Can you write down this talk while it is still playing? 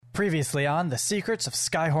Previously on The Secrets of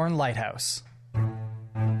Skyhorn Lighthouse.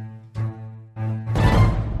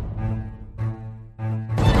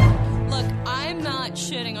 Look, I'm not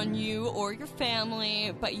shitting on you or your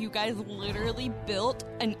family, but you guys literally built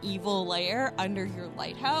an evil lair under your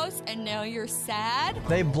lighthouse, and now you're sad?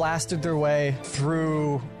 They blasted their way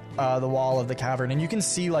through the wall of the cavern, and you can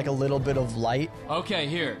see like a little bit of light. Okay,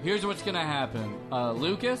 here's what's gonna happen.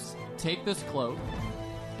 Lucas, take this cloak,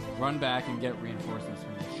 run back and get reinforcements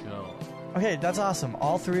from the show. Okay, that's awesome.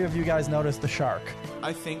 All three of you guys notice the shark.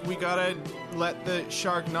 I think we gotta let the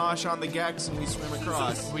shark nosh on the gex and we swim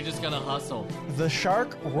across. We just gotta hustle. The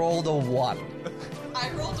shark rolled a 1.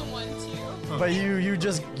 I rolled a 1 too. But you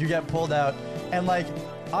get pulled out, and like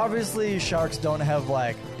obviously sharks don't have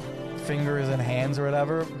like fingers and hands or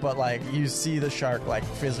whatever, but like you see the shark like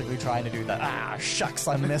physically trying to do that. Ah, shucks,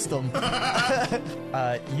 I missed him.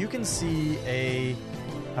 You can see a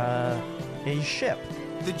ship.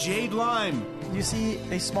 The Jade Lime. You see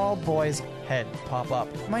a small boy's head pop up.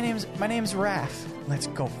 My name's Raph. Let's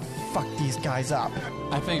go fuck these guys up.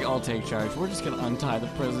 I think I'll take charge. We're just gonna untie the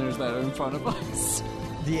prisoners that are in front of us.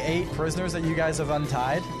 The 8 prisoners that you guys have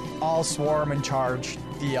untied all swarm and charge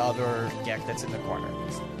the other Gek that's in the corner.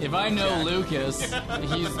 If I know Lucas,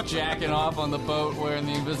 he's jacking off on the boat wearing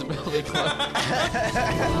the invisibility cloak.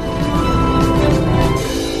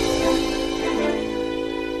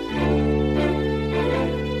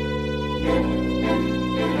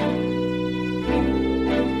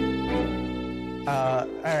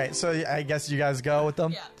 All right, so I guess you guys go with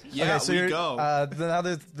them? Yeah, okay, so we go. Now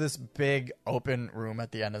there's this big open room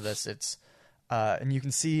at the end of this. It's and you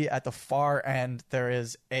can see at the far end there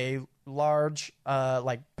is a large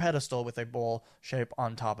like pedestal with a bowl shape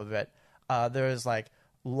on top of it. There is like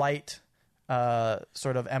light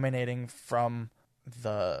sort of emanating from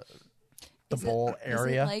the bowl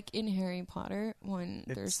area. Is it like in Harry Potter when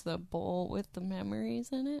there's the bowl with the memories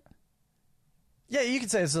in it? Yeah, you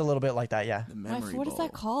could say it's a little bit like that, yeah. The memory What is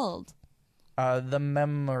that called? The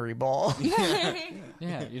memory ball. Yeah,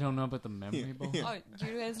 you don't know about the memory bowl? Oh,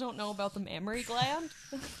 you guys don't know about the mammary gland?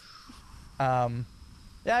 Yeah,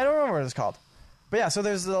 I don't remember what it's called. But yeah, so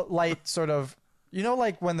there's the light sort of, you know,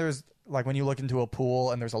 like when you look into a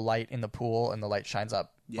pool and there's a light in the pool and the light shines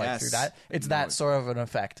up like through that. It's that sort of an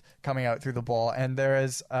effect coming out through the bowl. And there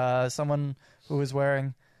is someone who is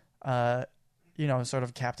wearing sort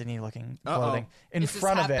of captain-y looking clothing in is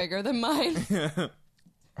front this of hat it. bigger than mine?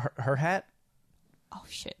 Her hat? Oh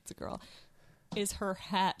shit, it's a girl. Is her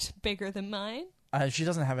hat bigger than mine? She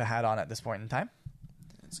doesn't have a hat on at this point in time.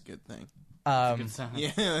 That's a good thing. Good sound.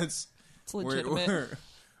 Yeah, it's legitimate.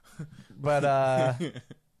 But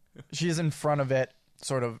she's in front of it,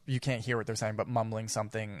 sort of, you can't hear what they're saying, but mumbling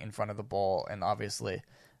something in front of the bowl, and obviously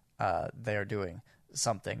they are doing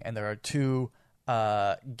something. And there are 2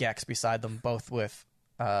 Geks beside them, both with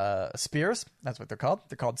spears. That's what they're called.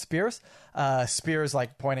 They're called spears. Spears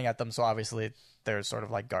like pointing at them, so obviously they're sort of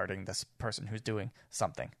like guarding this person who's doing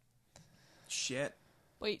something. Shit.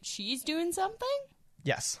 Wait, she's doing something?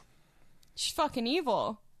 Yes. She's fucking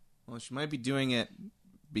evil. Well, she might be doing it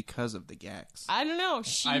because of the Gex. I don't know.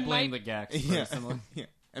 I blame the Gax personally. Yeah.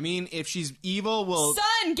 I mean, if she's evil, we'll...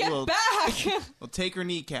 Son, get back! We'll take her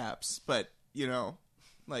kneecaps, but,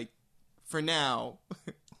 like, for now...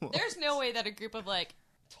 There's no way that a group of,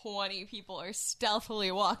 20 people are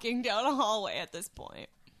stealthily walking down a hallway at this point.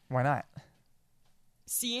 Why not?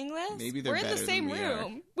 Seeing this? Maybe they're We're in the better same than we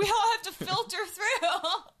room. We all have to filter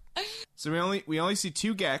through. So we only see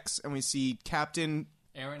 2 Gex, and we see Captain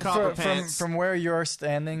Aaron, Copper Pants. From where you're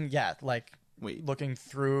standing, yeah, like Wait. looking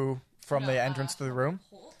through from the entrance to the room,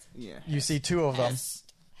 Yeah. you see 2 of them,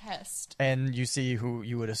 Hest. and you see who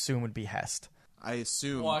you would assume would be Hest. I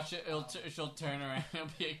assume. watch it. She'll turn around and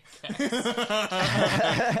be a Gax.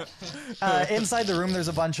 Inside the room, there's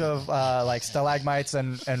a bunch of stalagmites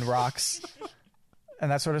and rocks and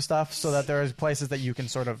that sort of stuff, so that there's places that you can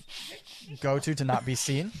sort of go to not be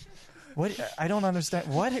seen. What? I don't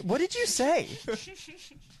understand. What did you say?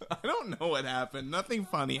 I don't know what happened. Nothing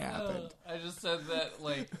funny happened. I just said that,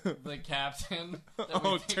 the captain that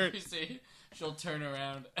we think we see, she'll turn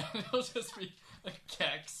around and it'll just be a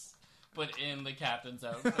Gax, but in the captain's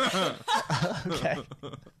outfit. Okay.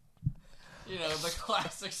 The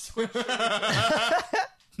classic switch.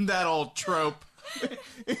 That old trope.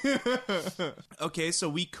 Okay, so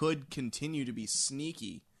we could continue to be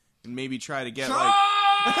sneaky and maybe try to get All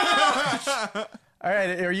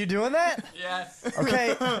right, are you doing that? Yes.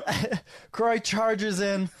 Okay. Croy charges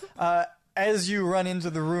in. As you run into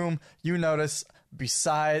the room, you notice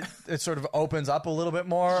beside it sort of opens up a little bit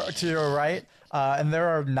more to your right, and there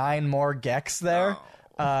are 9 more Geks there.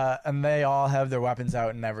 and they all have their weapons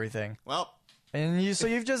out and everything. Well, And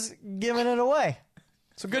you've just given it away.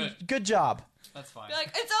 So good job. That's fine. Be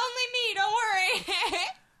like, it's only me, don't worry.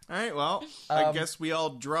 all right. Well, I guess we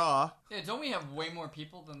all draw. Yeah, don't we have way more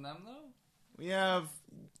people than them though? We have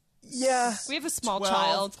Yeah. We have a small 12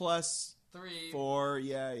 child. plus 3. 4.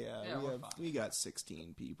 Yeah. we're fine. We got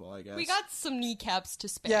 16 people, I guess. We got some kneecaps to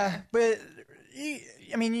spare. Yeah, but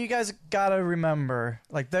I mean, you guys gotta remember,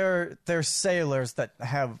 like they're sailors that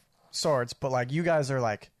have swords, but like you guys are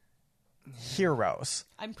like heroes.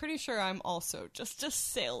 I'm pretty sure I'm also just a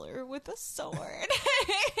sailor with a sword.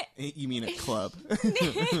 You mean a club? I don't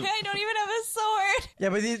even have a sword. Yeah,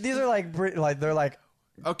 but these are like they're like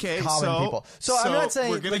Okay, common people. So I'm not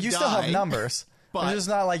saying we're gonna like you still have die, numbers. but- It's just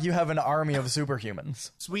not like you have an army of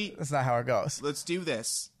superhumans. Sweet. That's not how it goes. Let's do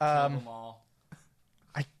this. Kill them all.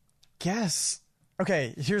 I guess.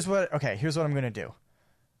 Okay, here's what I'm gonna do.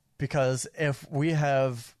 Because if we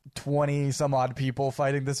have 20 some odd people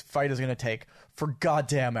fighting, this fight is gonna take for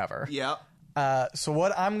goddamn ever. Yeah. So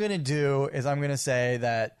what I'm gonna do is I'm gonna say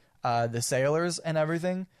that the sailors and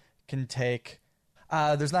everything can take.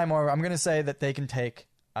 There's 9 more. I'm gonna say that they can take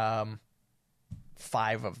 5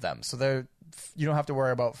 of them. So you don't have to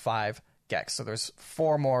worry about 5 Gex. So there's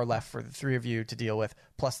 4 more left for the 3 of you to deal with,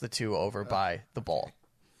 plus the 2 over by the bowl.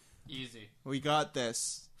 Easy. We got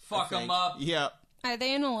this. Fuck I 'em think. up. Yeah. Are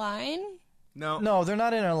they in a line? No. No, they're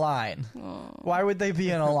not in a line. Why would they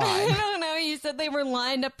be in a I line? don't know. You said they were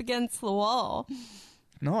lined up against the wall.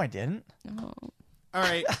 No, I didn't. Oh. All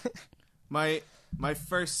right. My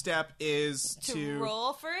first step is To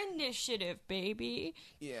roll for initiative, baby.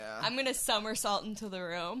 Yeah. I'm gonna somersault into the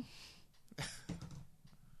room.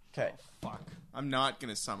 Okay. Fuck. I'm not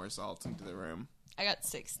gonna somersault into the room. I got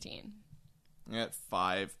 16. I got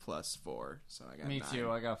 5 plus 4, so I got Me 9.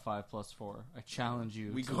 too. I got 5 plus 4. I challenge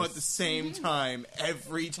you. We to go a at the same time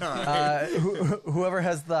every time. Whoever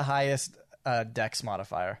has the highest Dex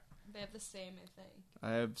modifier. They have the same, I think.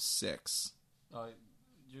 I have 6. Oh,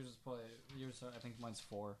 yours is probably yours. I think mine's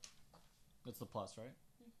 4. That's the plus, right?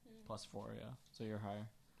 Plus 4, yeah. So you're higher.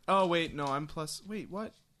 Oh wait, no, I'm plus. Wait,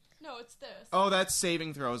 what? No, it's this. Oh, that's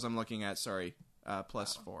saving throws. I'm looking at. Sorry,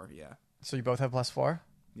 plus 4. Yeah, So you both have +4?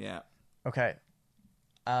 yeah. Okay.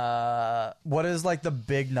 What is like the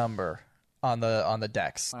big number on the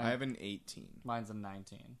Dex? I have an 18. Mine's a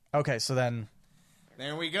 19. Okay, so then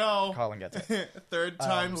There we go. Colin gets it. Third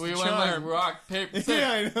time's We the went charm. like rock paper scissors.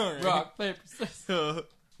 Yeah, I know. Right? Rock paper scissors.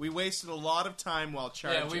 We wasted a lot of time while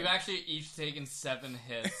charging. Yeah, we've actually each taken 7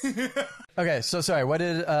 hits. Okay, so sorry. What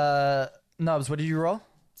did Nubs? What did you roll?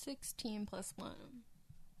 16 plus 1.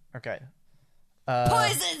 Okay.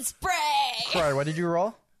 Poison spray! Sorry, what did you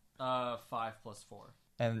roll? 5 plus 4.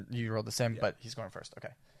 And you rolled the same, but he's going first.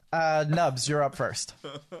 Okay. Nubs, you're up first.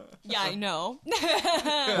 Yeah, I know.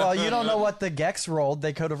 Well, you don't know what the Gex rolled.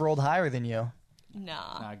 They could have rolled higher than you.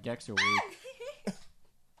 Nah. Nah, Gex are weak.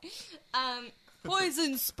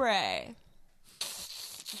 Poison spray.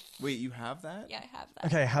 Wait, you have that? Yeah, I have that.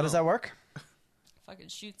 Okay, how does that work? Fucking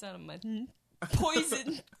shoots out of my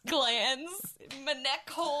poison glands, my neck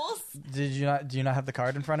holes. Do you not have the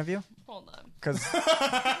card in front of you? Hold on. Because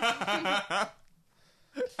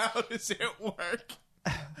How does it work?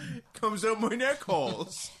 Comes out my neck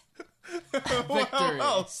holes. Victory. How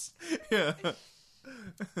else? Yeah.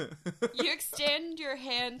 You extend your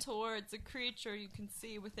hand towards a creature you can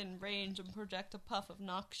see within range and project a puff of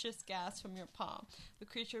noxious gas from your palm. The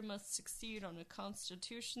creature must succeed on a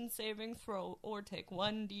Constitution saving throw or take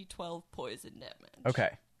 1d12 poison damage.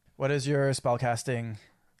 okay, what is your spellcasting?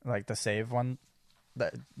 Like the save one?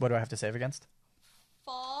 What do I have to save against?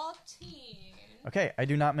 14. Okay, I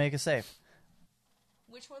do not make a save.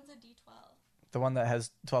 Which one's a d12? The one that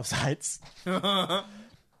has 12 sides.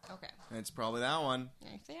 Okay. It's probably that one.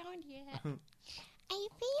 I found it. I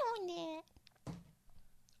found it.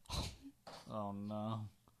 Oh no.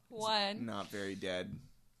 1. Not very dead.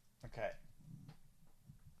 Okay.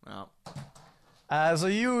 Well, So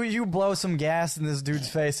you blow some gas in this dude's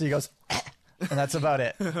face, and he goes, and that's about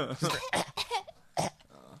it.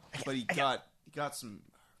 but he got some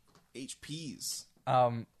HPs.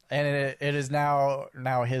 And it is now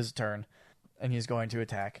his turn, and he's going to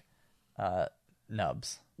attack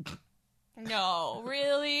Nubs. No,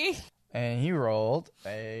 really? And he rolled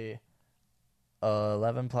a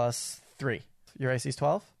 11 plus 3. Your AC's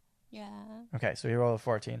 12? Yeah. Okay, so he rolled a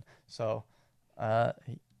 14. So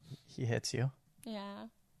he hits you. Yeah.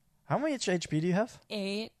 How much HP do you have?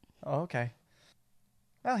 8. Oh, okay.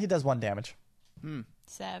 Well, he does 1 damage.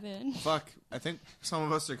 7. Fuck, I think some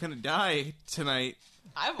of us are gonna die tonight.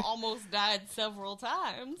 I've almost died several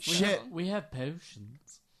times. Shit. We have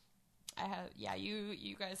potions. I have, yeah,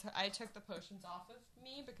 you guys, I took the potions off of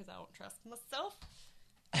me because I don't trust myself.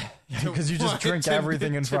 Because you just drink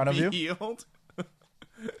everything in front of you. Healed?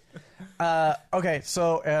 Okay,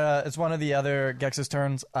 so it's one of the other Gex's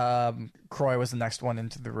turns. Croy was the next one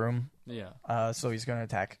into the room. Yeah. So he's going to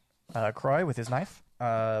attack Croy with his knife.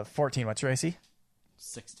 14, what's your AC?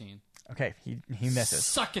 16. Okay, he misses.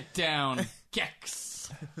 Suck it down, Gex.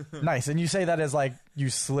 Nice, and you say that as like you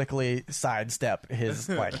slickly sidestep his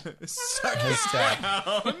like his step.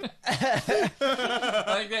 I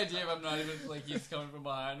like the idea of I'm not even like he's coming from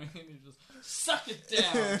behind me and he's just suck it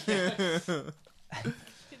down.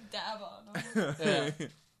 Dab on him. Yeah.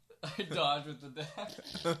 I dodge with the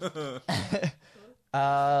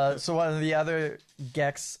dab. So one of the other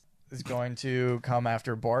Gex is going to come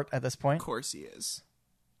after Bort at this Of point. course he is.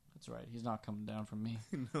 That's right. He's not coming down from me.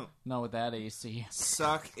 No. Not with that AC.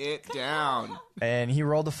 Suck it down. And he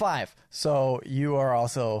rolled a 5. So you are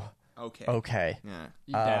also Okay. okay. Yeah.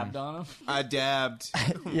 You dabbed on him? I dabbed.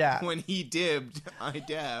 Yeah. When he dibbed, I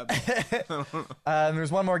dabbed. And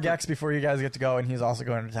there's one more Gex before you guys get to go, and he's also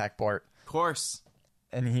going to attack Bort. Of course.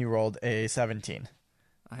 And he rolled a 17.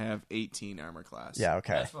 I have 18 armor class. Yeah,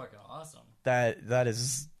 okay. That's fucking awesome. That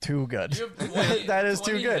is too good. You have 20, That is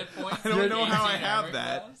too 20 good. hit points I don't and know how I 18 have armor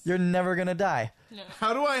that. class? You're never going to die. No.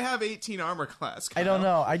 How do I have 18 armor class? I don't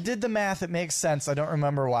know. I did the math. It makes sense. I don't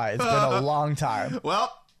remember why. It's been a long time.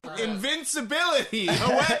 Well, invincibility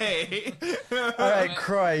away. All right,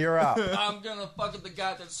 Croy, you're up. I'm gonna fucking the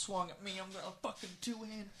guy that swung at me. I'm gonna fucking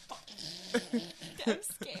two-hand fucking... I'm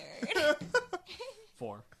scared.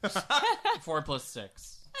 4. 4 plus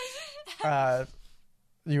 6.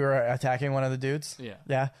 You were attacking one of the dudes? Yeah.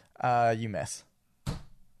 Yeah? You miss.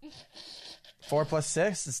 4 plus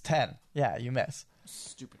 6 is 10. Yeah, you miss.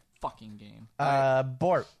 Stupid fucking game.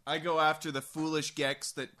 Bort. I go after the foolish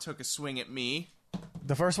Gex that took a swing at me.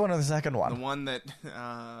 The first one or the second The one? one that...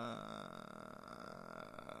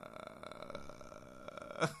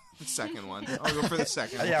 the second one. I'll go for the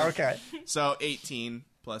second one. Yeah, okay. So 18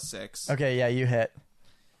 plus 6. Okay, yeah, you hit.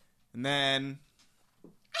 And then...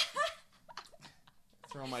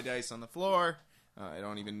 throw my dice on the floor.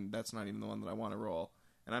 That's not even the one that I want to roll.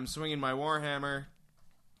 And I'm swinging my Warhammer.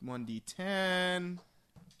 1d10.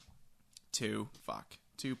 2. Fuck.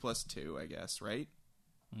 2 plus 2, I guess, right?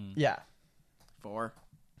 Yeah. 4.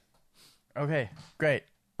 Okay, great.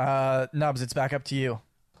 Nubs, it's back up to you.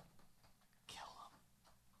 Kill them.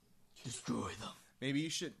 Destroy them. Maybe you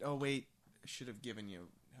should... Oh, wait. I should have given you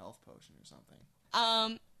a health potion or something.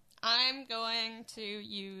 I'm going to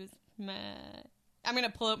use I'm going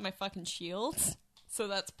to pull out my fucking shield. So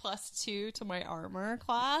that's +2 to my armor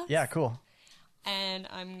class. Yeah, cool. And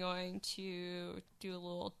I'm going to do a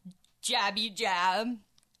little jabby jab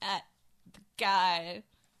at the guy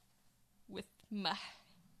with my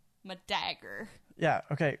dagger. Yeah,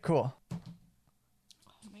 okay, cool.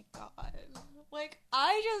 Oh my god. Like,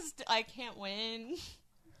 I can't win.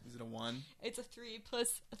 Is it a 1? It's a 3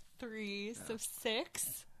 plus 3, so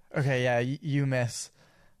 6. Okay, yeah, you miss.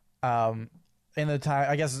 In the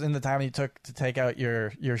time he took to take out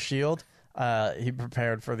your shield, he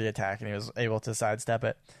prepared for the attack and he was able to sidestep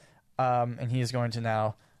it. And he's going to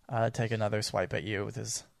now take another swipe at you with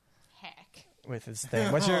his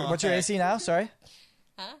thing. What's your AC now? Sorry,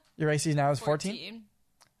 Huh? your AC now is 14.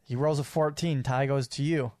 He rolls a 14. Tie goes to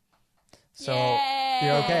you. So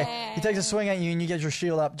you're okay. He takes a swing at you and you get your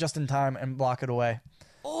shield up just in time and block it away.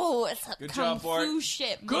 Oh, it's a Good kung job, Bort. fu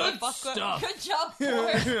shit, Good motherfucker. stuff. Good job,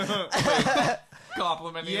 Bort.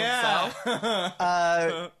 Complimenting Yeah.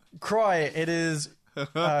 himself. Croy, it is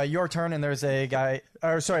your turn, and there's a guy.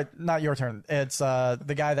 Or sorry, not your turn. It's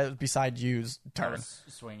the guy that was beside you's turn. Was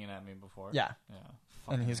swinging at me before. Yeah. Yeah.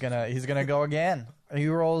 And he's gonna go again. He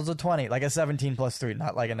rolls a 20, like a 17 plus 3,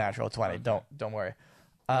 not like a natural 20. Okay. Don't worry.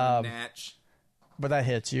 Natch. But that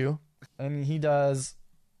hits you, and he does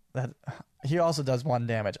that. He also does 1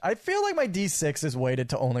 damage. I feel like my D6 is weighted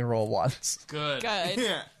to only roll once. Good. Good.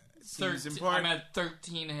 Yeah. Seems 13, important. I'm at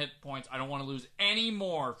 13 hit points. I don't want to lose any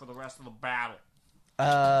more for the rest of the battle.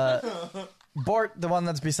 Bort, the one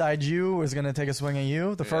that's beside you, is gonna take a swing at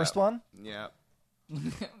you. The first one. Yeah.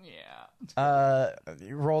 Yeah.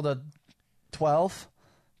 You rolled a 12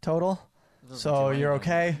 total, so do you're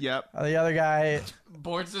anything. okay. Yep. The other guy,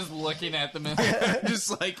 Bort's just looking at them.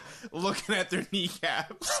 Just like looking at their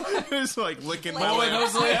kneecaps. Just like licking Like, my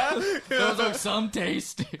Oh, lips. those look some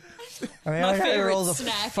tasty. I mean, My the other guy favorite rolls a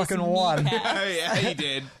snack is fucking 1. kneecap. Yeah, he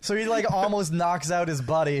did. So he like almost knocks out his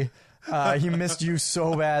buddy. He missed you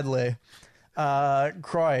so badly.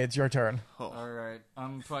 Croy, it's your turn. All right,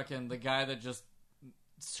 I'm fucking the guy that just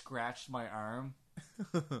scratched my arm.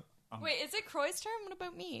 Wait, is it Croy's turn? What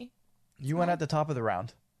about me? You went at the top of the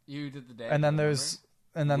round, You did the day. and then there's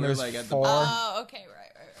We're, like, at the four Oh, okay,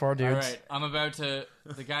 right. four dudes. All right, I'm about to.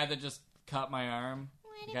 The guy that just cut my arm,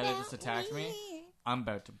 the guy that just attacked me, I'm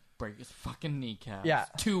about to break his fucking kneecap. Yeah.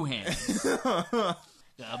 2 hands. Gotta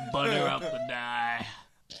butter up the die.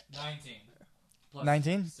 19. Plus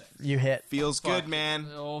 19. 6. You hit. Feels Fuck. good, man.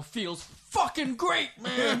 Oh, feels fucking great,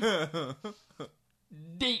 man.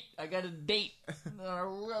 Date. I got a date. I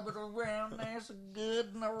rub it around nice and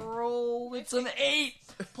good and I roll. It's an 8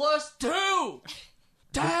 plus 2.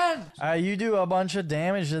 10. You do a bunch of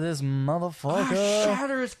damage to this I motherfucker.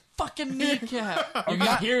 shatter his fucking kneecap. You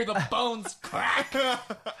can hear the bones crack.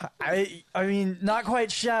 I mean, not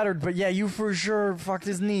quite shattered, but yeah, you for sure fucked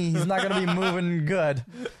his knee. He's not gonna be moving good.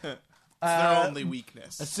 It's their only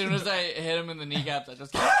weakness. As soon as I hit him in the kneecaps, I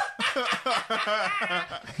just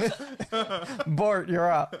Bort,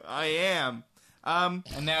 you're up. I am. and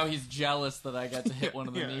now he's jealous that I got to hit one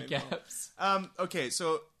of the Yeah, I know. kneecaps. Okay,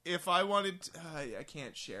 so if I wanted, I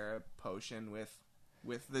can't share a potion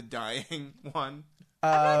with the dying one.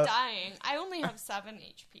 I'm not dying. I only have 7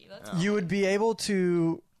 HP. That's You would be able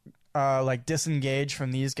to like disengage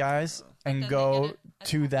from these guys and Then they go get it.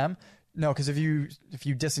 to them. No, because if you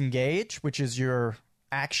disengage, which is your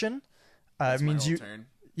action, it My means whole you turn,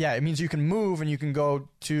 it means you can move and you can go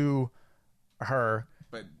to her.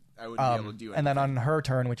 but I wouldn't be able to do anything. And then on her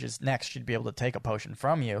turn, which is next, she'd be able to take a potion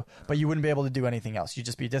from you, but you wouldn't be able to do anything else. You'd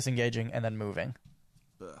just be disengaging and then moving.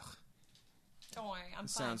 Ugh. Don't worry, I'm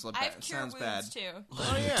fine. Sounds I have bad. cure Sounds wounds bad. too.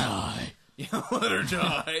 Oh yeah. Yeah, let her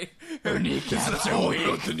die. Her kneecaps are weak.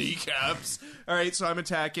 With the kneecaps. All right, so I'm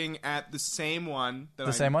attacking at the same one.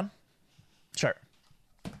 Same one? Sure.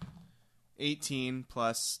 18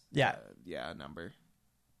 plus. Yeah. Number.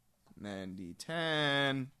 And then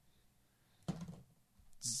D10.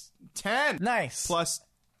 10 Nice. plus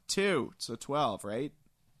 2, so 12, right?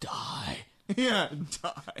 Die. Yeah,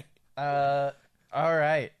 die. All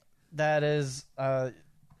right. That is,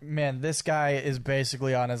 man, this guy is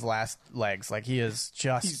basically on his last legs. Like, he is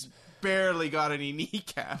just... He's barely got any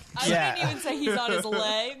kneecap. I Yeah. didn't even say he's on his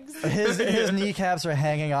legs. His kneecaps are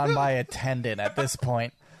hanging on by a tendon at this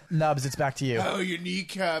point. Nubs, it's back to you. Oh, your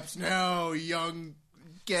kneecaps now, young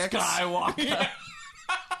Gex. Skywalker.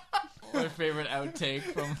 My favorite outtake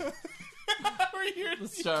from the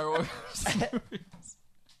Star Wars movies.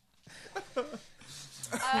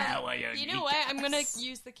 You know what? I'm gonna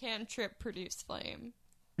use the cantrip produce flame.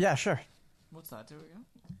 Yeah, sure. What's that do again?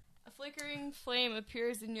 A flickering flame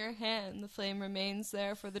appears in your hand. The flame remains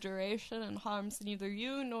there for the duration and harms neither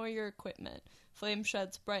you nor your equipment. Flame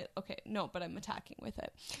sheds bright... Okay, no, but I'm attacking with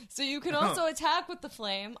it. So you can also attack with the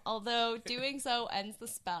flame, although doing so ends the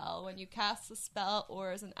spell. When you cast the spell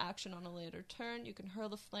or as an action on a later turn, you can hurl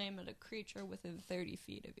the flame at a creature within 30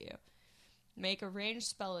 feet of you. Make a ranged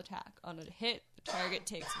spell attack. On a hit, the target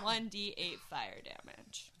takes 1d8 fire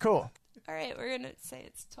damage. Cool. Alright, we're gonna say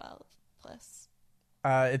it's 12 plus...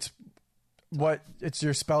 It's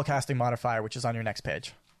your spellcasting modifier, which is on your next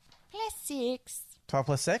page. Plus 6. 12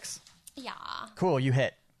 plus 6? Yeah. Cool, you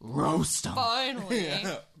hit. Roast him. Finally.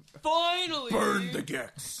 Finally. Burn the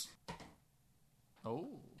Gex. Oh.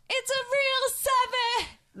 It's a real 7.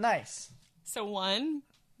 Nice. So 1,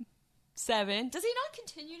 7. Does he not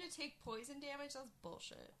continue to take poison damage? That's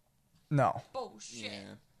bullshit. No. Bullshit.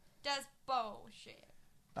 Yeah. That's bullshit.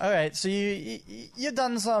 All right, so you've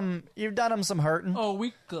done him some hurting. Oh,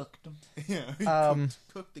 we cooked him. Yeah.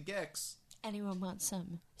 Cook the Gex. Anyone want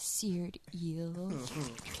some seared eel?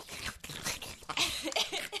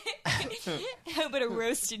 How about a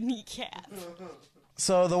roasted kneecap?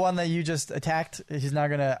 So the one that you just attacked, he's not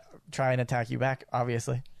gonna try and attack you back.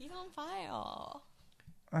 Obviously, He's on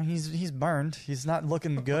fire. he's burned. He's not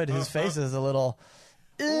looking good. His face is a little.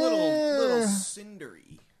 Little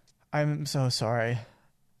cindery. I'm so sorry.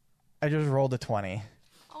 I just rolled a 20.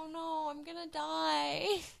 Oh no, I'm gonna die.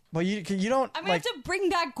 Well, you don't I'm gonna like. have to bring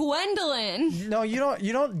back Gwendolyn. No, you don't.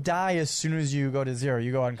 You don't die as soon as you go to 0.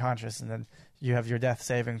 You go unconscious, and then you have your death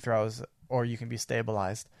saving throws, or you can be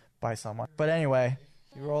stabilized by someone. But anyway,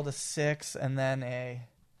 you rolled a 6 and then a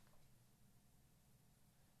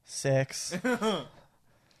 6.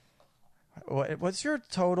 What's your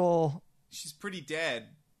total? She's pretty dead.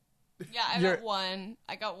 Yeah, I You're- got 1.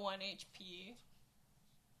 I got 1 HP.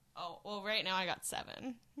 Oh, well, right now I got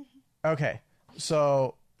 7. Okay,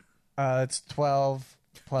 so it's 12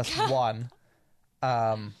 plus 1.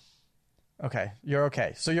 Okay, you're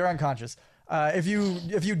okay. So you're unconscious. If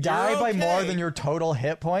you die by more okay. than your total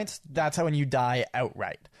hit points, that's how when you die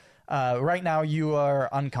outright. Right now you are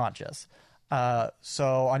unconscious.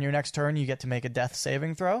 So on your next turn, you get to make a death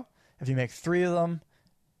saving throw. If you make 3 of them,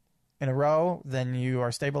 in a row, then you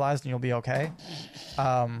are stabilized and you'll be okay.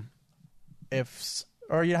 Or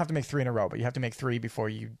you don't have to make 3 in a row, but you have to make 3 before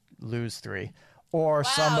you lose 3. Or Wow,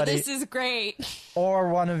 somebody, this is great. or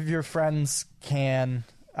one of your friends can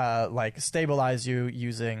like stabilize you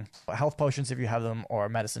using health potions if you have them, or a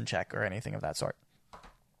medicine check or anything of that sort.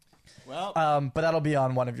 Well, But that'll be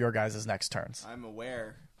on one of your guys' next turns. I'm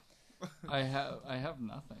aware. I have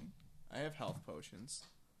nothing. I have health potions,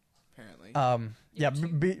 apparently. Yeah,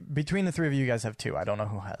 between the 3 of you guys have 2. I don't know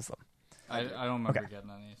who has them. I don't remember Okay. getting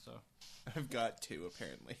any, so I've got 2,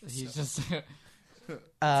 apparently. he's so- just it's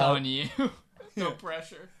on you. No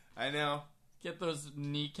pressure. I know. Get those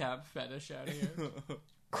kneecap fetish out of here.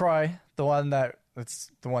 Croy, the one that's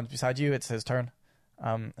the one beside you, it's his turn.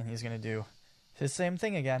 And he's going to do his same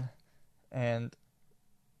thing again. And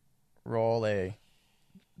roll a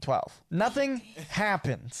 12. Nothing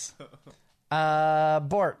happens.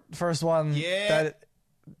 Bort, first one Yeah. that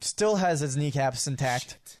still has his kneecaps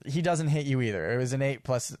intact. He doesn't hit you either. It was an 8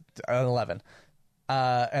 plus an 11.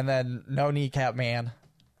 And then no kneecap man.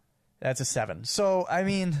 That's a 7. So, I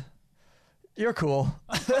mean, you're cool.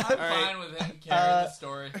 I'm fine with him carrying the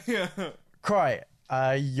story. Croy,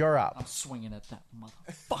 you're up. I'm swinging at that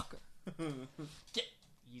motherfucker. Get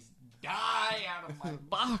die out of my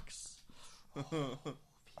box.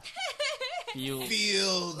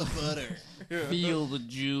 Feel the butter. Feel the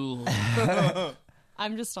jewel.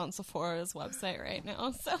 I'm just on Sephora's website right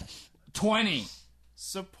now, so 20.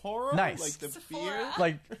 Sapporo? Nice. Like the Sephora? beer?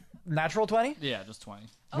 Like, natural 20? Yeah, just 20.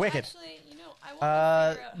 Wicked. Actually, I want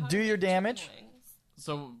to figure out how do to your make damage. chicken wings.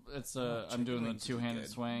 So it's I'm chicken doing the wings would be two-handed good.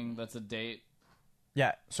 swing. That's a date.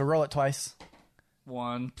 Yeah, so roll it twice.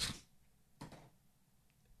 1.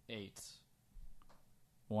 8.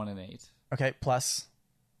 1 and 8. Okay, plus.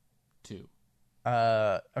 2.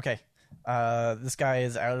 Okay. This guy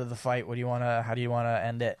is out of the fight. How do you wanna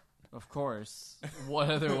end it? Of course. What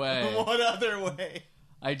other way? What other way?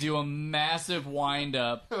 I do a massive wind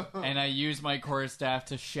up, and I use my quarterstaff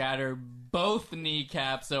to shatter both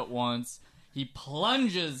kneecaps at once. He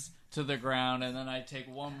plunges to the ground, and then I take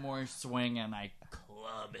one more swing, and I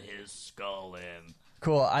club his skull in.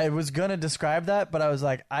 Cool. I was gonna describe that, but I was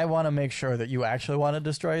like, I want to make sure that you actually want to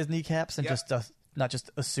destroy his kneecaps and Yep. just not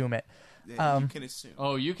just assume it. Yeah, you can assume.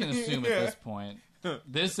 Oh, you can assume at this point.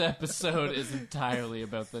 This episode is entirely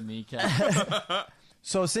about the kneecap.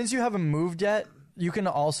 So since you haven't moved yet, you can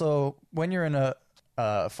also, when you're in a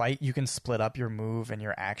fight, you can split up your move and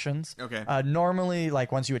your actions. Okay. Normally,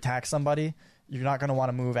 like once you attack somebody, you're not going to want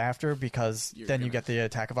to move after because You're then you gonna- get the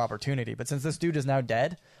attack of opportunity. But since this dude is now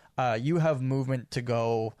dead, you have movement to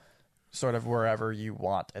go sort of wherever you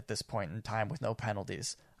want at this point in time with no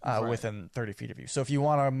penalties Right. within 30 feet of you. So if you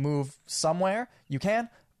want to move somewhere, you can.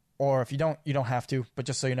 Or if you don't have to. But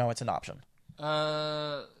just so you know, it's an option.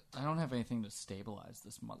 I don't have anything to stabilize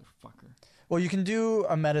this motherfucker. Well, you can do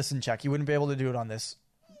a medicine check. You wouldn't be able to do it on this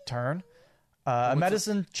turn. A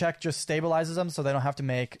medicine check just stabilizes them, so they don't have to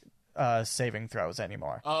make saving throws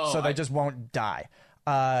anymore. Oh, so they just won't die.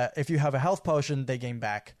 If you have a health potion, they gain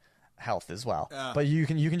back health as well. But you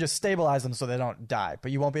can just stabilize them so they don't die.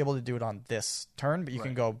 But you won't be able to do it on this turn. But you can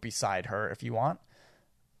Right. go beside her if you want.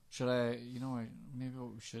 Should I? Maybe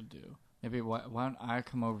what we should do. Maybe why don't I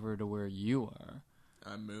come over to where you are,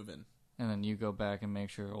 I'm moving. and then you go back and make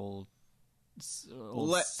sure old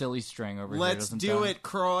Let- silly string over here Let's doesn't do die. it,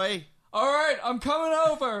 Croy. All right, I'm coming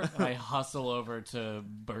over. And I hustle over to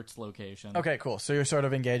Bert's location. Okay, cool. So you're sort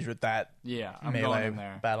of engaged with that Yeah, I'm melee going in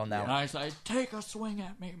there. battle now. And I say, take a swing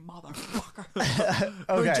at me, motherfucker.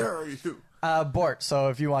 Okay. dare you? Bort, so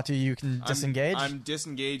if you want to, you can disengage. I'm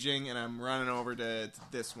disengaging and I'm running over to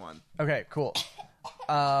this one. Okay, cool.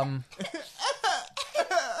 I'm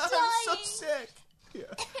so sick.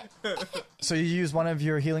 So you use one of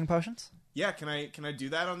your healing potions? Yeah, can I do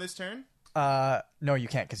that on this turn? No, you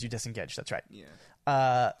can't because you disengaged. That's right.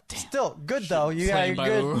 Yeah. Still good though. You got Playing by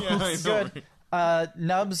good. rules. Yeah, I know, Good.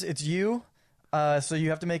 Nubs, it's you. So you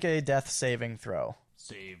have to make a death saving throw.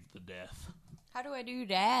 Save the death. How do I do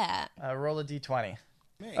that? Roll a d20.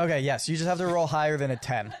 Hey. Okay, yes, you just have to roll higher than a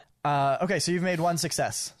 10. Okay, so you've made one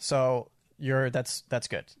success. So that's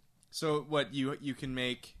good. So what you can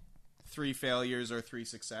make 3 failures or 3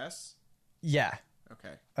 success? Yeah.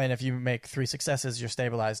 Okay. And if you make 3 successes, you're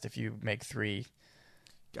stabilized. If you make 3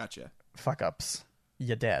 Gotcha. fuck ups,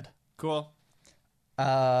 you're dead. Cool.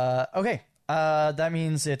 Okay. That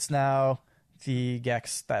means it's now the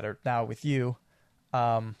Gex that are now with you.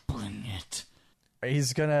 Bring it.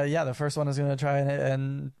 He's gonna, the first one is gonna try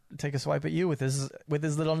and take a swipe at you with his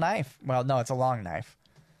little knife. Well, no, it's a long knife.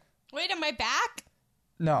 Wait, am I back?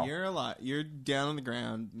 No. You're alive. You're down on the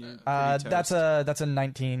ground. You're pretty That's toast. a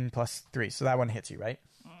 19 plus 3, so that one hits you, right?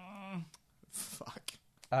 Fuck.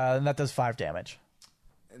 And that does 5 damage.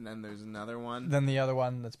 And then there's another one. Then the other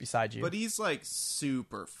one that's beside you. But he's like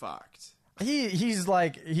super fucked. He's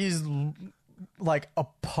like a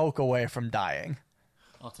poke away from dying.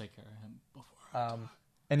 I'll take care of him before.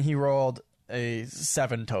 And he rolled a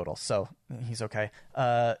 7 total, so he's okay.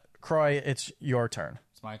 Croy, it's your turn.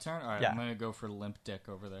 It's my turn? All right, Yeah. I'm going to go for Limp Dick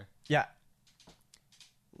over there. Yeah.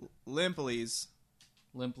 Limplies,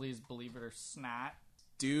 Limpley's Believe It or Snot.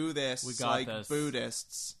 do this We got like this.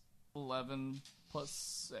 Buddhists. 11 plus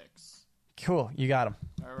 6. Cool, you got him.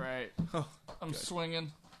 All right. Oh, I'm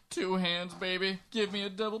swinging. 2 hands, baby. Give me a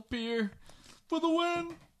double peer for the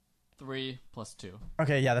win. 3 plus 2.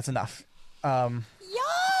 Okay, yeah, that's enough. Yeah.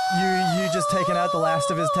 You just taken out the last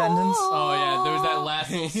of his tendons? Oh, yeah, there was that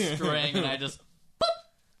last little string, and I just...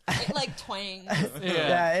 It like twangs.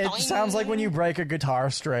 Yeah, it Doing. sounds like when you break a guitar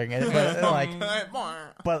string,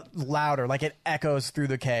 but louder, like it echoes through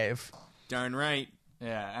the cave. Darn right.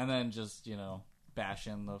 Yeah, and then just, bash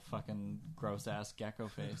in the fucking gross-ass gecko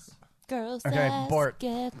face. Girls. Okay, Bort.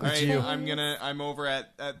 All right, you. I'm over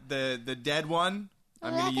at the dead one.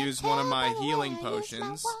 I'm gonna use one of my healing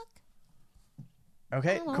potions.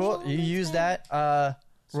 Okay, cool. You use that.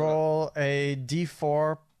 Roll a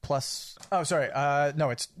d4 plus... Oh, sorry. No,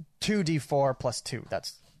 it's 2d4 plus 2.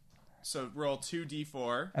 That's... So roll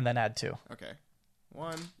 2d4. And then add 2. Okay.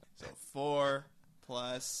 1. So 4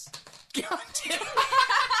 plus... God damn it.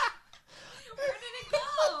 Where did it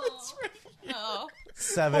go? It's right here. Oh.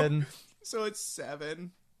 7. So it's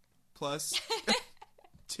 7 plus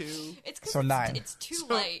 2. It's 'cause So 9. It's too So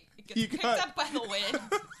light. It gets you picked got- up by the wind.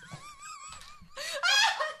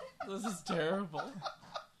 This is terrible.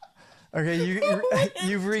 Okay,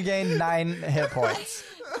 you've regained 9 hit points.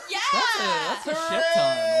 Yeah. That's a shit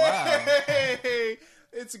ton. Wow. Hey,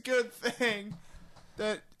 it's a good thing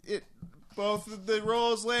that both of the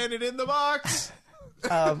rolls landed in the box.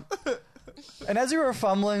 And as you were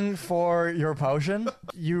fumbling for your potion,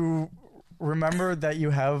 you remembered that you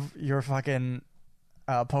have your fucking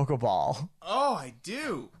Pokeball. Oh, I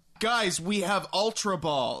do. Guys, we have Ultra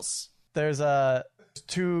Balls. There's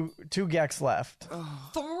two Gex left. Throw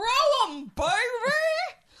them, baby.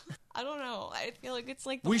 I don't know. I feel like it's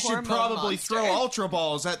like the We should hormone probably monster. throw Ultra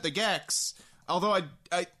Balls at the Gex. Although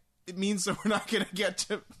it means that we're not going to get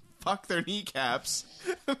to fuck their kneecaps.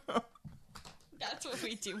 That's what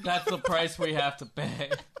we do. That's the price we have to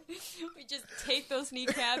pay. We just take those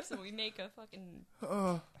kneecaps and we make a fucking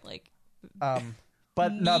like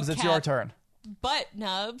But Nubs, it's your Kneecap. turn. butt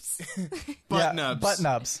nubs. Butt nubs. Butt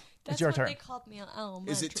Nubs. That's It's your what turn. they called me in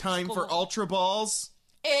elementary Is it time for school. Ultra Balls?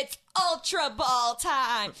 It's Ultra Ball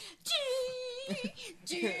time.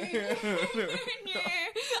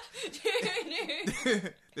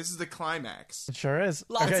 This is the climax. It sure is.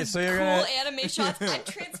 Lots okay, of so you're cool gonna. anime shots. I'm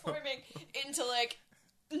transforming into like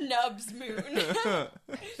Nubs Moon.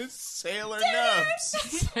 Sailor Nubs.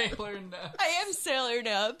 Sailor Nubs. I am Sailor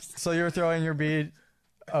Nubs. So you're throwing your bead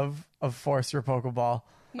of force, your Pokeball.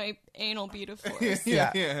 My anal bead of force.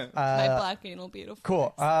 Yeah. Yeah. My black anal bead of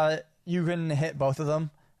Cool. force. You can hit both of them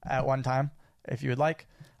at one time if you would like.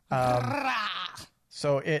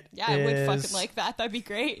 So it Yeah, I would is- fucking like that. That'd be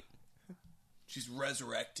great. She's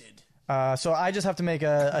resurrected. So I just have to make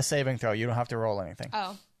a saving throw. You don't have to roll anything.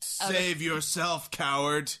 Oh. Save yourself,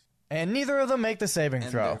 coward. And neither of them make the saving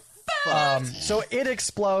throw. they're So it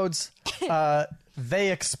explodes.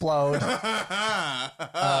 They explode.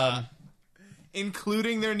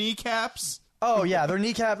 Including their kneecaps. Oh yeah, their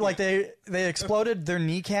kneecap, like they exploded their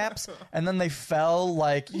kneecaps, and then they fell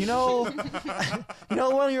like you know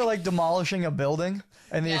when you're like demolishing a building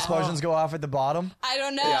and the explosions go off at the bottom. I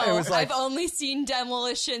don't know. it was like- I've only seen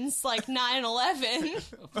demolitions like 9/11.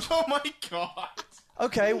 Oh my god.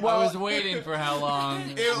 Okay, I well was waiting for how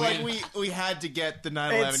long. We had to get the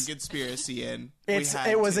 9/11 It's- conspiracy in.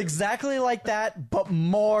 it was exactly like that, but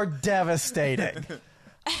more devastating.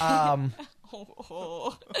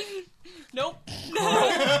 Oh. Nope.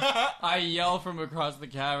 I yell from across the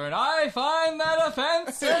cavern, I find that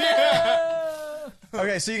offensive!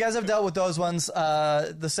 Okay, so you guys have dealt with those ones.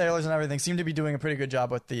 The sailors and everything seem to be doing a pretty good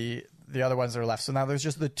job with the other ones that are left. So now there's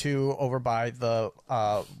just the two over by the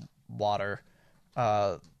water,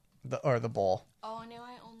 the bowl. Oh, now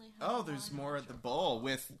I only have Oh, there's more at the bowl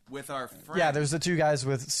with our friend. Yeah, there's the two guys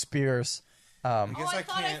with spears. Oh, guess I I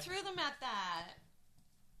thought I can't- threw them at them.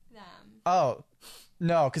 Oh,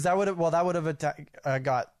 no, because that would have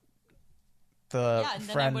got the Yeah, and then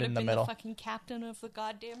I friend would in have the been middle. the fucking captain of the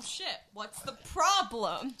goddamn ship. What's the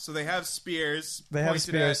problem? So they have spears. They have pointed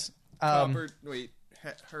spears. At copper. Wait.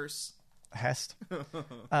 Hearse. Hest.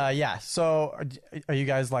 Yeah. So are you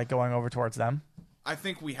guys like going over towards them? I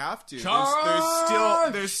think we have to.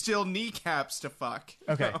 Charge! There's still kneecaps to fuck.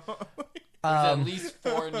 Okay. There's at least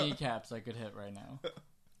 4 kneecaps I could hit right now.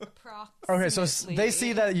 Okay, so they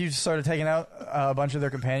see that you started taking out a bunch of their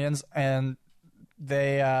companions, and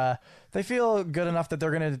they feel good enough that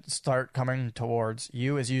they're going to start coming towards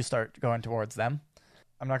you as you start going towards them.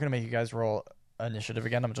 I'm not going to make you guys roll initiative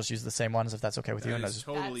again. I'm going to just use the same ones if that's okay with you. That And is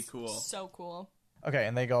totally That's cool. So cool. okay,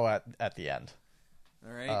 and they go at the end.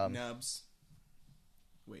 All right, Nubs.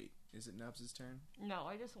 Wait, is it Nubs' turn? No,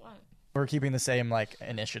 I just want. We're keeping the same like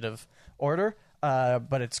initiative order,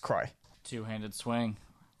 but it's Croy. 2-handed swing.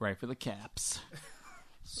 Right for the caps.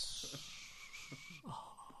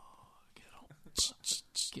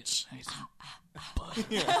 Get it nice and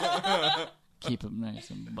buttery. Keep them nice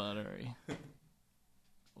and buttery.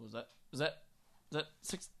 What was that? Is that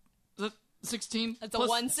 6? Is that 16? It's a plus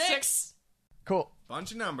 1-6. Cool.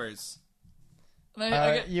 Bunch of numbers. And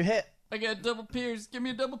I You hit. got double Piers. Give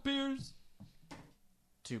me a double Piers.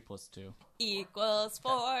 2 plus 2. Equals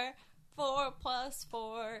 4. 4 plus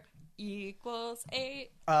 4 equals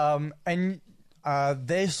 8. And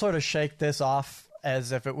they sort of shake this off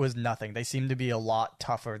as if it was nothing. They seem to be a lot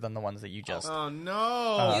tougher than the ones that you just Oh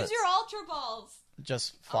no! Use your Ultra Balls.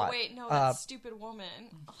 fought. Oh, wait, no, that stupid woman.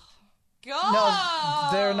 Oh,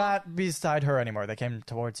 God! No, they're not beside her anymore. They came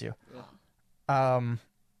towards you.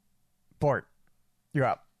 Bort, you're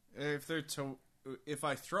up. If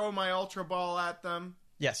I throw my Ultra Ball at them,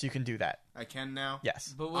 Yes, you can do that. I can now.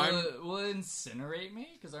 Yes. But will it incinerate me?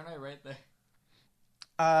 Because aren't I right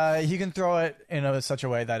there? You can throw it in such a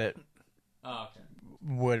way that it Oh,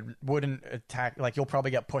 okay. wouldn't attack. Like you'll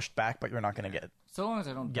probably get pushed back, but you're not going to get. So long as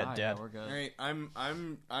I don't Get die, dead. yeah, we're good. All right,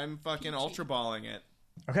 I'm fucking Ultra Balling it.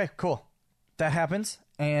 Okay, cool. That happens,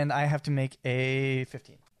 and I have to make a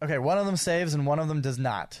 15. Okay, one of them saves and one of them does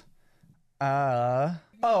not. Oh,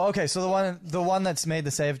 okay. So the one that's made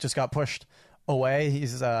the save just got pushed away.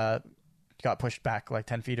 He's got pushed back like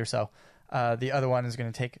 10 feet or so. The other one is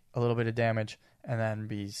going to take a little bit of damage and then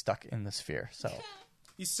be stuck in the sphere. So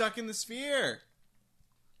He's stuck in the sphere.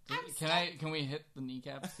 Can we hit the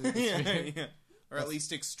kneecaps through the Yeah, sphere? yeah. Or at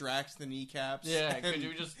least extract the kneecaps. Yeah, could and-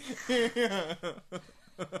 you just...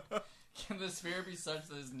 Can the sphere be such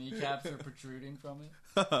that his kneecaps are protruding from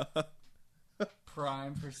it?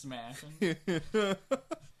 Prime for smashing.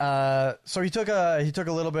 so he took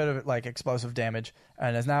a little bit of like explosive damage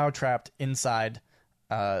and is now trapped inside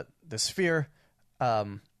the sphere,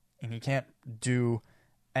 and he can't do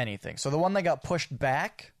anything. So the one that got pushed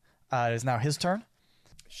back is now his turn.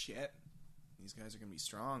 Shit. These guys are going to be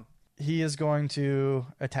strong. He is going to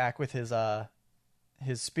attack with his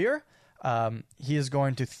spear. He is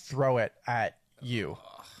going to throw it at you,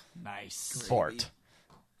 Nice. Bort.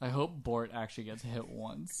 I hope Bort actually gets hit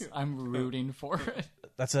once. I'm rooting for it.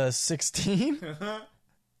 That's a 16. I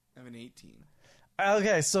have an 18.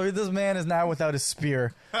 Okay, so this man is now without a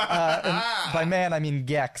spear. And by man, I mean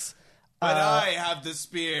Gex. But I have the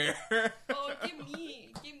spear. Oh, give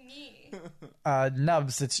me. Give me.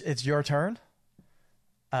 Nubs, it's your turn.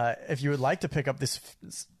 If you would like to pick up this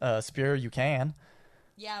spear, you can.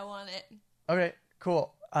 Yeah, I want it. Okay,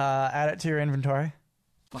 cool. Add it to your inventory.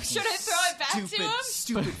 Should I throw it back to him?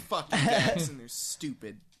 Stupid fucking guys and their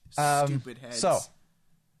stupid heads. So,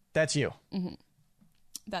 that's you.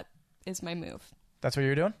 That is my move. That's what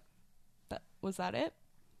you're doing? Was that it?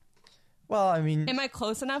 Well, I mean, Am I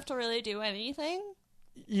close enough to really do anything?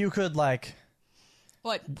 you could, like...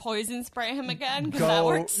 What, poison spray him again? Because Go- that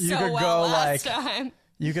worked you so could well go, last like- time.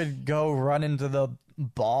 You could go run into the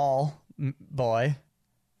ball boy.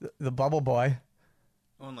 The bubble boy.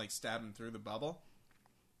 Oh, and like stab him through the bubble?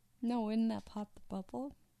 No, wouldn't that pop the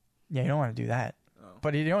bubble? Yeah, you don't want to do that. Oh.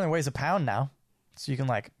 But he only weighs a pound now. So you can,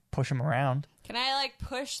 like, push him around. Can I, like,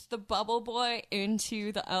 push the bubble boy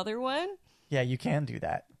into the other one? Yeah, you can do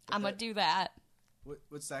that. I'm gonna do that.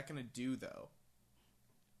 What's that going to do, though?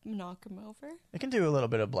 Knock him over. It can do a little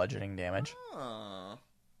bit of bludgeoning damage. Aw.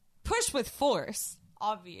 Push with force,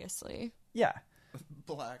 obviously. Yeah.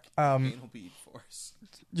 Black Um, anal bead force.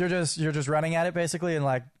 You're just running at it, basically, and,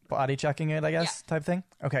 like, body checking it, I guess, type thing?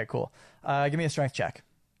 Okay, cool. Give me a strength check.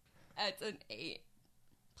 It's an 8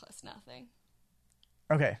 plus nothing.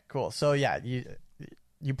 Okay, cool. So, yeah,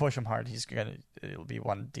 you push him hard. It'll be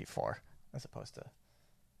 1d4 as opposed to...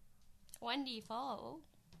 1d4.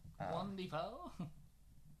 Wonderful.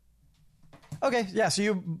 Okay, yeah, so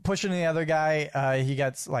you push into the other guy. He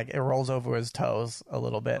gets, like, it rolls over his toes a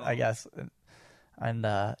little bit, I guess. And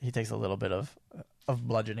he takes a little bit of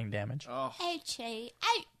bludgeoning damage. Oh, H-A-H,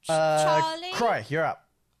 Charlie. Croy, you're up.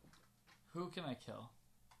 Who can I kill?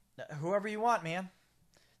 Whoever you want, man.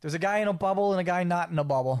 There's a guy in a bubble and a guy not in a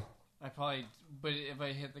bubble. But if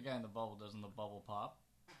I hit the guy in the bubble, doesn't the bubble pop?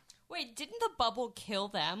 Wait, didn't the bubble kill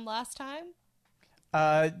them last time?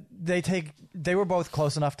 They were both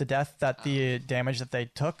close enough to death that the damage that they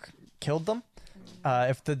took killed them.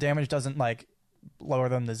 If the damage doesn't like lower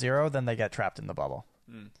them to 0, then they get trapped in the bubble.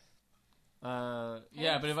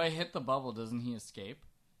 Yeah, but if I hit the bubble, doesn't he escape?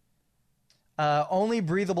 Only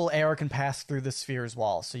breathable air can pass through the sphere's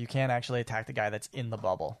wall, so you can't actually attack the guy that's in the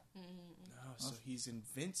bubble. Oh, so he's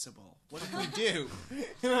invincible. What did we do?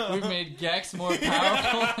 We've made Gex more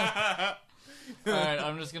powerful. Alright,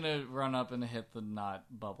 I'm just gonna run up and hit the not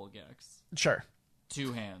bubble Gex. Sure.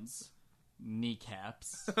 2 hands.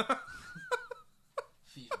 Kneecaps.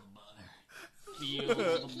 Feel the butter. Feel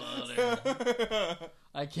the butter.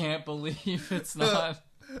 I can't believe it's not.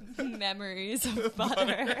 Memories of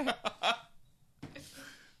butter.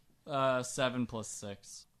 7 plus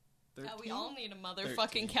 6. We all need a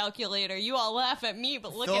motherfucking calculator. You all laugh at me,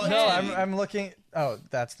 but look No, at No, him. I'm looking. Oh,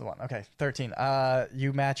 that's the one. Okay, 13.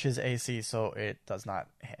 You match his AC, so it does not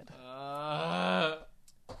hit.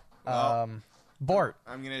 Bort.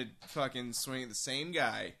 I'm gonna fucking swing at the same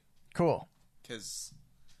guy, Cool. because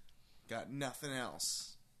got nothing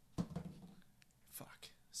else. Fuck.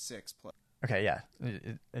 6 plus. Okay, yeah,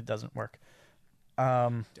 it doesn't work.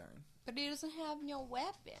 Darn. But he doesn't have no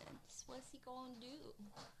weapons. What's he gonna do?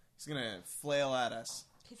 He's gonna flail at us.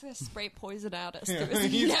 He's gonna spray poison at us through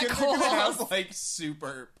his He's neck gonna holes. have like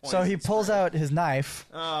super. So he poison pulls spray. out his knife,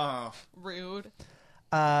 Oh, Rude.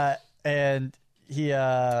 and he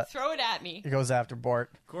Throw it at me. goes after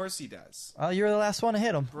Bort. of course he does. You're the last one to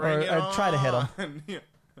hit him, Bring it or try to hit him. him.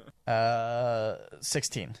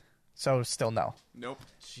 16. So still no. Nope.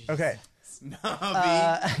 Okay.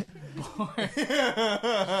 Nobby.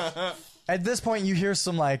 At this point, you hear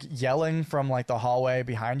some like yelling from like the hallway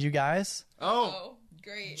behind you guys. Oh,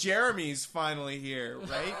 great. Jeremy's finally here,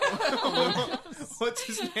 right? What's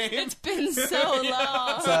his name? It's been so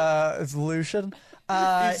long. It's Lucian.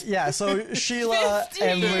 Yeah, so Sheila 50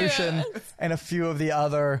 and years. Lucian and a few of the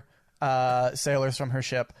other sailors from her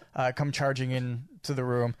ship come charging into the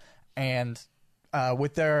room, and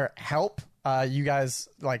with their help, you guys,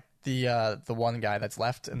 like the one guy that's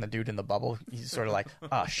left and the dude in the bubble, he's sort of like,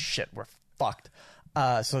 oh shit, we're fucked.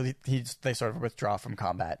 So they sort of withdraw from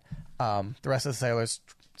combat. The rest of the sailors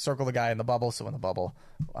circle the guy in the bubble, so when the bubble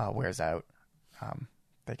wears out,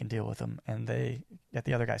 they can deal with him, and they get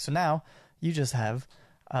the other guy. So now you just have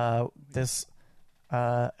this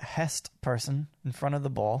Hest person in front of the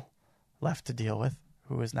ball left to deal with,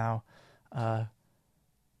 who is now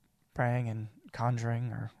praying and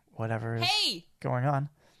conjuring or whatever is Hey! going on.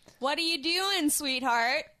 What are you doing,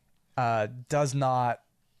 sweetheart? Does not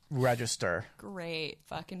register. Great.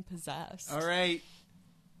 Fucking possessed. All right,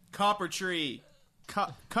 Copper Tree.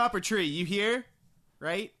 Copper Tree, you here?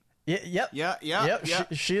 Right? Yep. Yeah.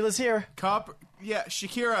 Sheila's here. Copper. Yeah,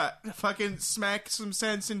 Shakira, fucking smack some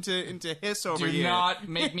sense into Hiss over Do here. not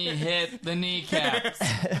make me hit the kneecaps.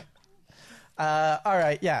 All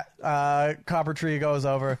right, yeah. Copper Tree goes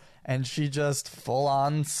over, and she just full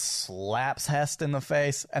on slaps Hest in the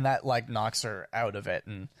face, and that like knocks her out of it.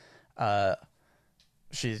 And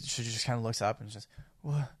she just kind of looks up and just,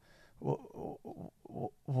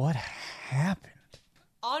 what happened?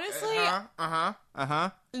 Honestly, None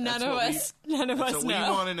none of us So we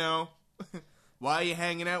know. want to know. Why are you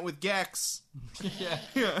hanging out with Gex? Yeah.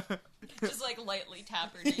 Just like lightly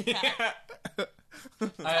tap her kneecap.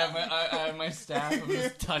 I have my staff. I'm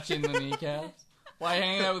just touching the kneecaps. Why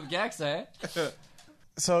hanging out with Gex, eh?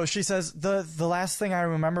 So she says, the last thing I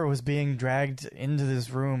remember was being dragged into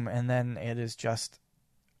this room, and then it is just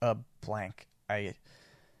a blank. I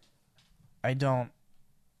don't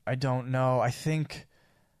know. I think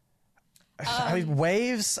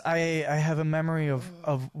waves. I have a memory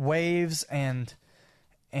of waves and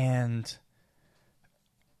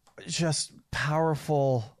just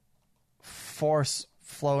powerful force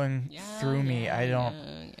flowing through me. I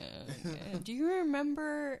don't. Yeah. Do you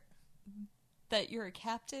remember that you're a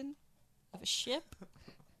captain of a ship?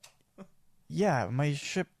 Yeah, my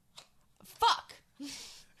ship. Fuck.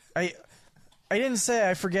 I didn't say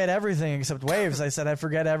I forget everything except waves. I said I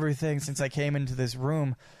forget everything since I came into this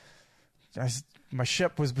room. My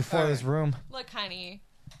ship was before this room. Look, honey,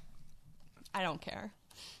 I don't care.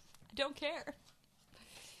 I don't care.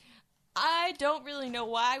 I don't really know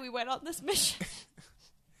why we went on this mission.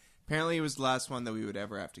 Apparently, it was the last one that we would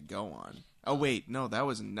ever have to go on. Oh wait, no, that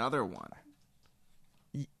was another one.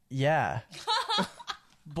 Yeah.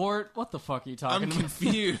 Bort, what the fuck are you talking I'm about?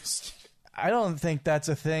 confused. I don't think that's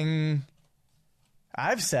a thing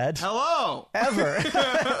I've said Hello. ever.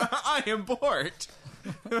 I am bored.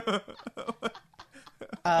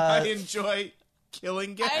 I enjoy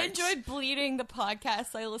killing Gex. I enjoy bleeding the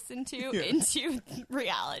podcasts I listen to into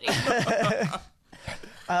reality.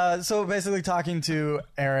 So basically, talking to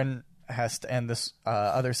Aaron Hest and this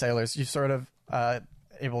other sailors, you sort of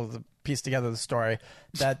able to piece together the story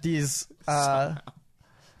that these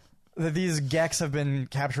Gex have been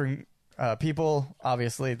capturing people.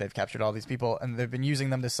 Obviously, they've captured all these people, and they've been using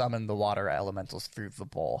them to summon the water elementals through the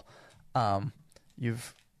bowl.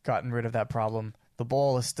 You've gotten rid of that problem. The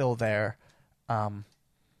bowl is still there. You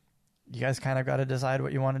guys kind of got to decide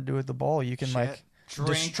what you want to do with the bowl. You can Drink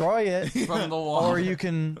destroy it from the water. or you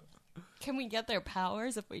can. Can we get their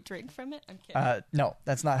powers if we drink from it? I'm kidding. No,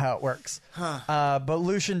 that's not how it works. But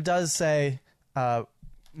Lucian does say, my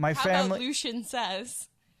How family. about Lucian says?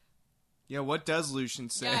 Yeah, what does Lucian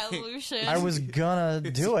say? Yeah, Lucian. I was gonna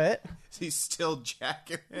do it. He's still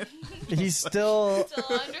jacking it. He's still. Still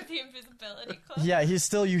under the invisibility cloak. Yeah, he's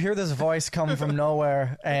still. You hear this voice come from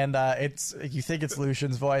nowhere, and you think it's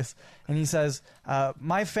Lucian's voice, and he says,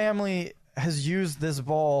 "My family has used this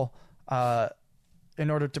bowl in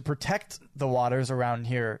order to protect the waters around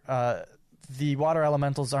here. The water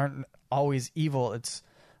elementals aren't always evil. It's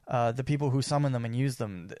the people who summon them and use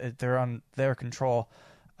them. They're on their control.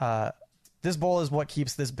 This bowl is what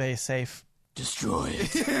keeps this bay safe." Destroy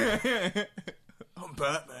it. I'm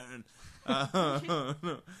Batman.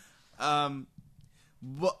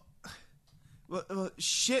 What?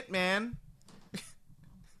 Shit, man.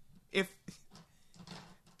 If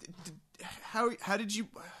how did you?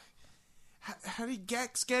 How did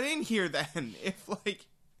Gex get in here then? If like.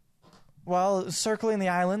 Well, circling the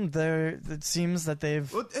island, it seems that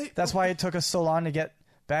they've. That's why it took us so long to get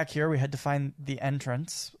back here. We had to find the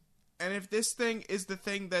entrance. And if this thing is the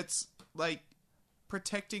thing that's like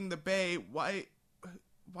protecting the bay, why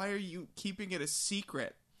are you keeping it a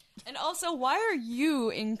secret? And also, why are you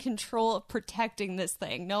in control of protecting this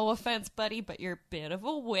thing? No offense, buddy, but you're a bit of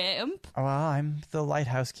a wimp. Well, I'm the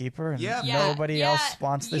lighthouse keeper, and Yeah. nobody else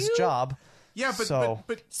wants this job. Yeah, but So-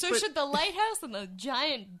 but Should the lighthouse and the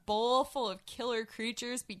giant bowl full of killer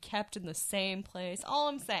creatures be kept in the same place? All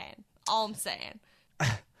I'm saying.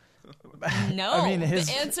 No. I mean,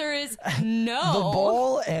 the answer is no. The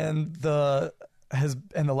bowl and the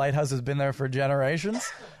lighthouse has been there for generations.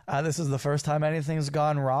 This is the first time anything's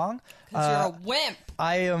gone wrong. 'Cause you're a wimp.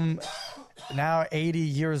 I am now 80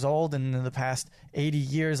 years old, and in the past 80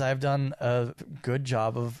 years, I've done a good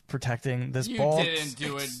job of protecting this You bowl. didn't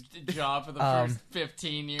do a job for the first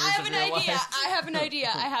 15 years I have of an your idea. life. I have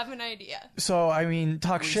an idea. So, I mean,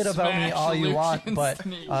 talk We shit about me smashed all you want, Lucian's but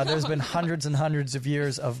knee. there's been hundreds and hundreds of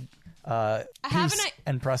years of have peace an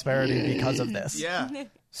and prosperity because of this. yeah.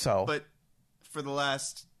 So, But for the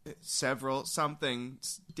last several something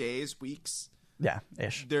days, weeks, yeah,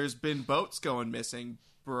 ish. there's been boats going missing,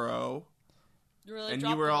 bro. You really And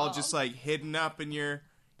dropped you were the all ball. just like hidden up in your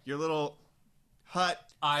little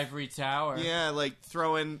hut. Ivory Tower. Yeah, like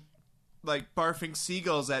throwing like barfing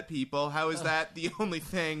seagulls at people. How is that the only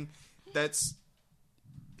thing that's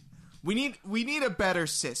we need a better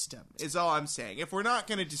system, is all I'm saying. If we're not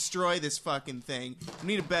gonna destroy this fucking thing, we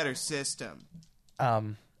need a better system.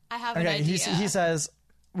 I have an Okay, idea. he says,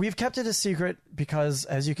 we've kept it a secret because,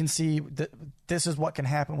 as you can see, this is what can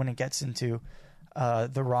happen when it gets into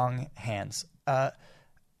the wrong hands.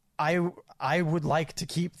 I would like to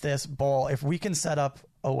keep this bowl. If we can set up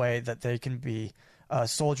a way that there can be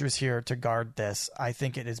soldiers here to guard this, I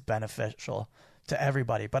think it is beneficial to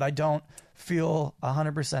everybody. But I don't feel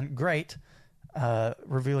 100% great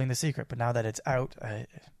revealing the secret. But now that it's out,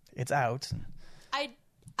 it's out.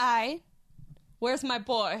 Where's my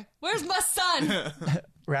boy? Where's my son?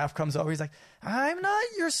 Raph comes over. He's like, I'm not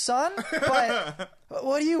your son, but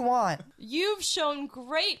what do you want? You've shown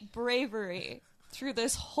great bravery through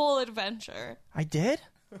this whole adventure. I did?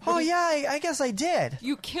 Oh, yeah, I guess I did.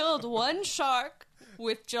 You killed one shark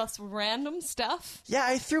with just random stuff. Yeah,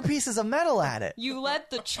 I threw pieces of metal at it. You led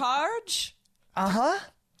the charge. Uh-huh.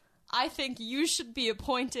 I think you should be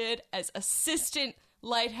appointed as assistant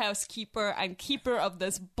lighthouse keeper and keeper of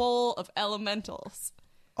this bowl of elementals.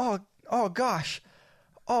 Oh, gosh.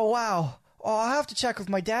 Oh, wow. Oh, I'll have to check with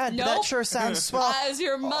my dad. Nope. That sure sounds swell. As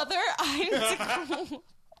your mother,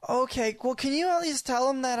 Okay, well, can you at least tell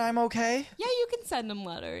him that I'm okay? Yeah, you can send him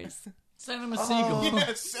letters. Send him a seagull.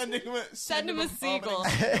 Yeah, send him a seagull.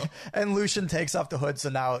 And Lucian takes off the hood, so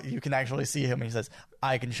now you can actually see him. And he says,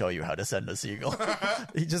 "I can show you how to send a seagull."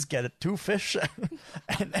 You just get it, 2 fish,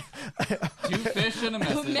 and 2 fish and a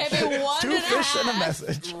message. Maybe 1 2 and a fish and a half.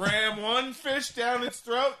 message. Ram one fish down its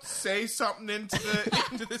throat, say something into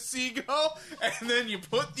the seagull, and then you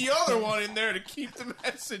put the other one in there to keep the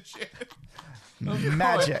message in.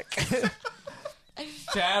 Magic.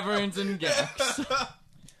 Taverns and gaps.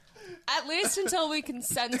 At least until we can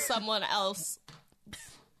send someone else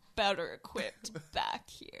better equipped back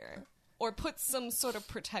here. Or put some sort of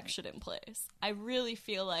protection in place. I really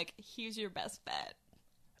feel like he's your best bet.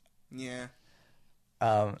 Yeah.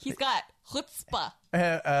 He's got chutzpah.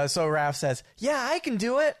 So Raph says, "Yeah, I can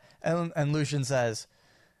do it." And Lucian says,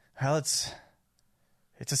 "Well, it's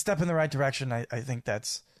a step in the right direction. I think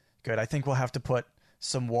that's good. I think we'll have to put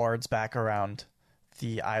some wards back around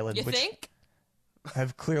the island, You which think?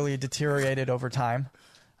 have clearly deteriorated over time.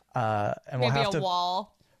 And we'll Maybe have a to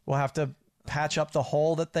wall. we'll have to patch up the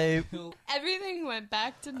hole that they Everything went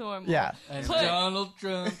back to normal. yeah And Put- Donald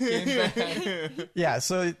Trump came back. yeah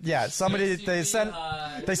so yeah somebody they sent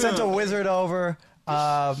Hi. they sent a wizard over.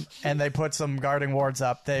 And they put some guarding wards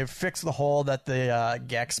up. They fixed the hole that the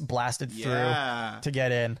Gex blasted Yeah. through to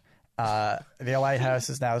get in. The lighthouse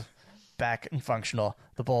is now back and functional.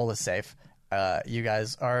 The bowl is safe. You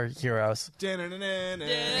guys are heroes.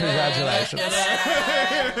 Congratulations.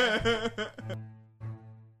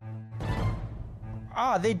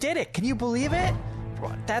 Ah, they did it. Can you believe it?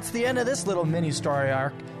 That's the end of this little mini story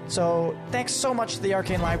arc. So thanks so much to the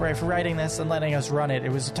Arcane Library for writing this and letting us run it.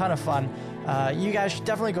 It was a ton of fun. You guys should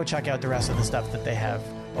definitely go check out the rest of the stuff that they have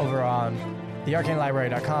over on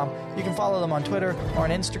thearcanelibrary.com. You can follow them on Twitter or on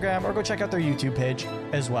Instagram, or go check out their YouTube page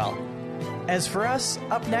as well. As for us,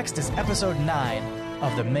 up next is episode 9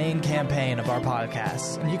 of the main campaign of our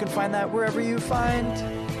podcasts. And you can find that wherever you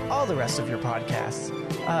find all the rest of your podcasts.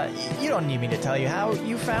 You don't need me to tell you how.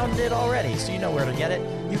 You found it already, so you know where to get it.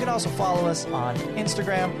 You can also follow us on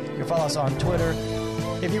Instagram. You can follow us on Twitter.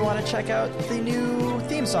 If you want to check out the new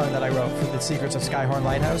theme song that I wrote for the Secrets of Skyhorn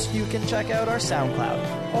Lighthouse, you can check out our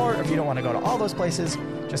SoundCloud. Or if you don't want to go to all those places,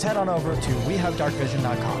 just head on over to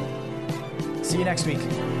wehavedarkvision.com. See you next week.